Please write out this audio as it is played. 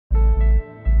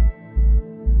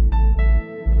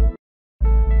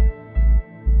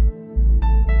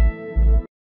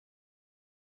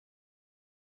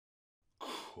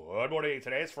Good morning.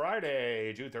 Today is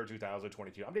Friday, June 3rd,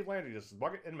 2022. I'm Dave Landry. This is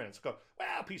Market in Minutes. Go.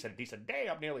 Well, peace had a decent day,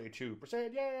 up nearly 2%.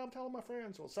 Yeah, I'm telling my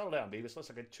friends. Well, settle down, baby. Let's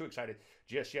not get too excited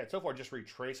just yet. So far, just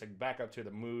retracing back up to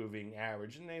the moving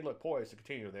average, and they look poised to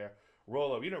continue their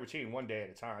roll over. You know, routine one day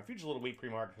at a time. Futures a little weak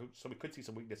pre-market, so we could see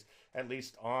some weakness at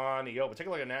least on the open. Take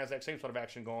a look at Nasdaq. Same sort of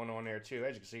action going on there too.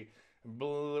 As you can see,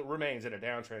 remains in a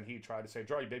downtrend. He tried to say,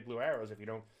 draw your big blue arrows if you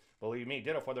don't believe me.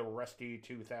 Ditto for the Rusty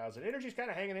 2000. Energy's kind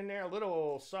of hanging in there, a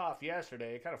little soft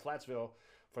yesterday, kind of Flatsville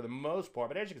for the most part.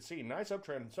 But as you can see, nice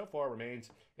uptrend so far remains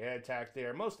intact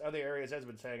there. Most other areas, as I've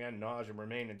been saying, and nausea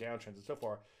remain in downtrends, and so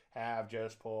far have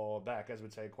just pulled back. As I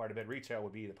would say, quite a bit. Retail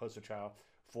would be the poster child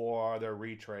for the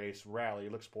retrace rally.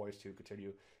 It looks poised to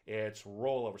continue its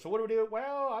rollover. So what do we do?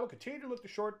 Well, I would continue to look to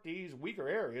short these weaker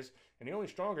areas, and the only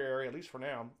stronger area, at least for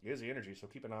now, is the energy. So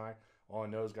keep an eye on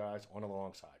those guys on the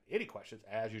long side. Any questions,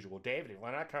 as usual, David at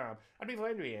Line.com. I'd be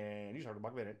Landry, and you start the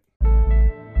Buck Minute.